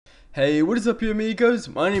Hey, what is up you amigos?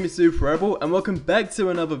 My name is SuperRebel and welcome back to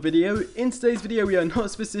another video. In today's video we are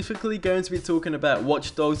not specifically going to be talking about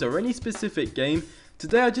Watch Dogs or any specific game.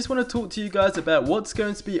 Today I just want to talk to you guys about what's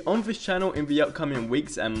going to be on this channel in the upcoming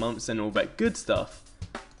weeks and months and all that good stuff.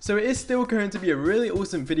 So it is still going to be a really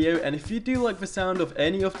awesome video, and if you do like the sound of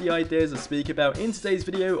any of the ideas I speak about in today's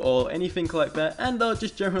video or anything like that and are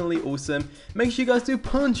just generally awesome, make sure you guys do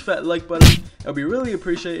punch that like button. It'll be really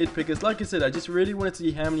appreciated because like I said, I just really want to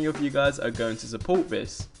see how many of you guys are going to support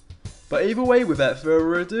this. But either way, without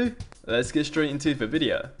further ado, let's get straight into the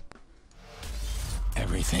video.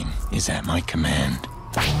 Everything is at my command.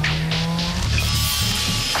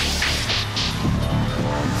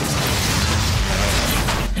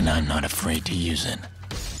 And I'm not afraid to use it.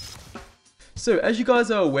 So as you guys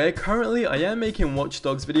are aware, currently I am making Watch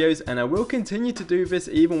Dogs videos and I will continue to do this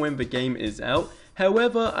even when the game is out.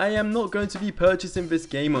 However, I am not going to be purchasing this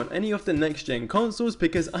game on any of the next gen consoles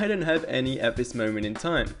because I don't have any at this moment in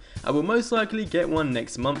time. I will most likely get one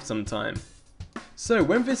next month sometime. So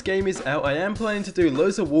when this game is out, I am planning to do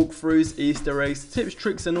loads of walkthroughs, easter eggs, tips,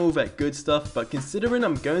 tricks and all that good stuff, but considering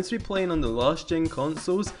I'm going to be playing on the last gen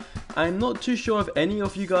consoles, I'm not too sure if any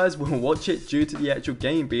of you guys will watch it due to the actual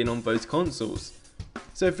game being on those consoles.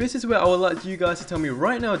 So this is where I would like you guys to tell me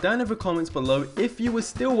right now down in the comments below if you would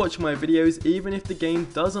still watch my videos even if the game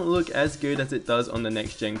doesn't look as good as it does on the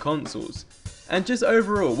next gen consoles. And just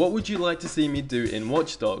overall, what would you like to see me do in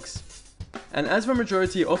Watch Dogs? And as the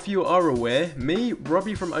majority of you are aware, me,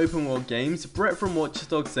 Robbie from Open World Games, Brett from Watch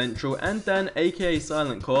Dogs Central and Dan aka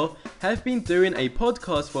Silent Core have been doing a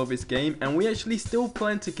podcast for this game, and we actually still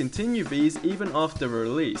plan to continue these even after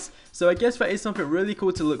release. So I guess that is something really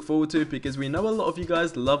cool to look forward to because we know a lot of you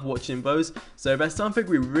guys love watching those, so that's something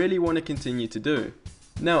we really want to continue to do.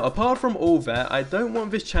 Now apart from all that, I don't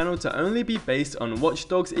want this channel to only be based on Watch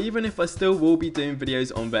Dogs, even if I still will be doing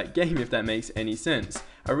videos on that game, if that makes any sense.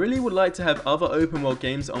 I really would like to have other open world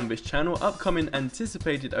games on this channel, upcoming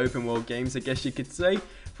anticipated open world games I guess you could say,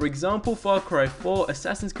 for example Far Cry 4,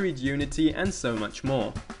 Assassin's Creed Unity and so much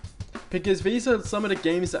more. Because these are some of the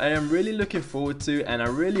games that I am really looking forward to and I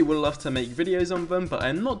really would love to make videos on them, but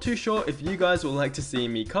I'm not too sure if you guys would like to see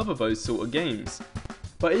me cover those sort of games.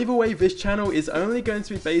 But either way, this channel is only going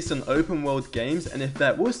to be based on open world games, and if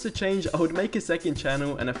that was to change I would make a second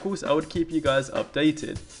channel and of course I would keep you guys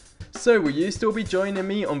updated. So will you still be joining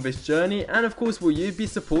me on this journey, and of course will you be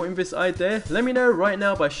supporting this idea? Let me know right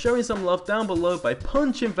now by showing some love down below, by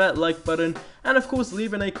punching that like button, and of course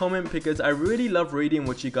leaving a comment because I really love reading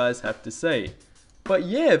what you guys have to say. But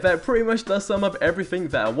yeah, that pretty much does sum up everything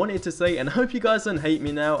that I wanted to say, and I hope you guys don't hate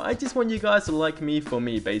me now. I just want you guys to like me for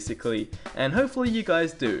me basically, and hopefully you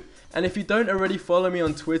guys do. And if you don't already follow me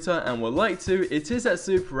on Twitter and would like to, it is at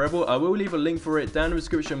SuperRebel. I will leave a link for it down in the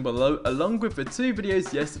description below, along with the two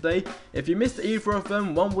videos yesterday. If you missed either of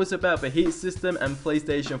them, one was about the heat system and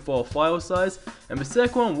PlayStation 4 file size, and the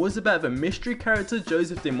second one was about the mystery character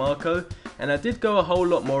Joseph DeMarco, and I did go a whole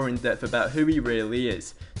lot more in depth about who he really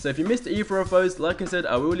is. So if you missed either of those, like I said,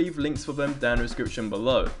 I will leave links for them down in the description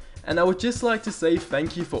below. And I would just like to say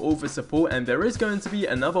thank you for all the support, and there is going to be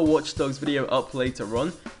another Watch Dogs video up later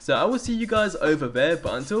on, so I will see you guys over there.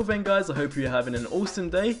 But until then guys, I hope you're having an awesome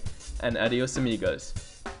day, and adios amigos.